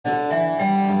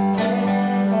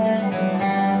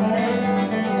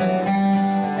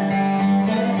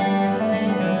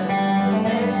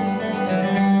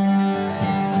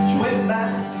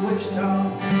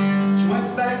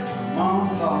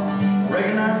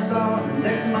saw her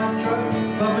next to my truck,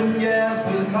 pumping gas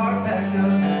with a car packed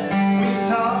up. We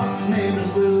talked to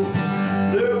neighbors, Will.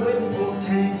 They're waiting for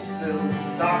tanks to fill.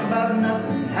 Talk about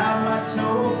nothing, how it might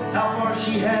snow, how far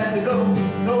she had to go.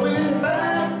 Going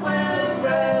back where the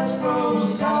grass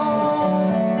grows tall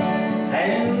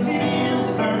and the fields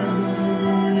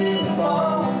burn in the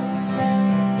fall.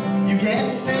 You can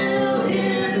still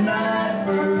hear the night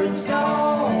birds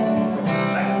call.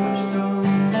 Back in Wichita.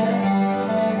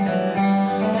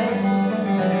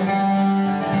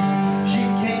 She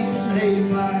came in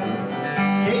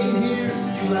 '85, came here as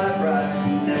a July bride.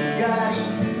 Never got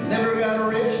easy, never got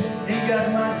rich, ain't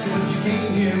got much, but you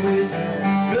came here with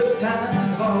good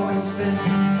times have always spent.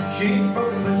 She ain't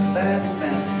broken, but she's badly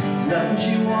bent. Nothing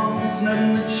she wants,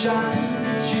 nothing that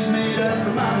shines. She's made up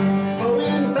her mind.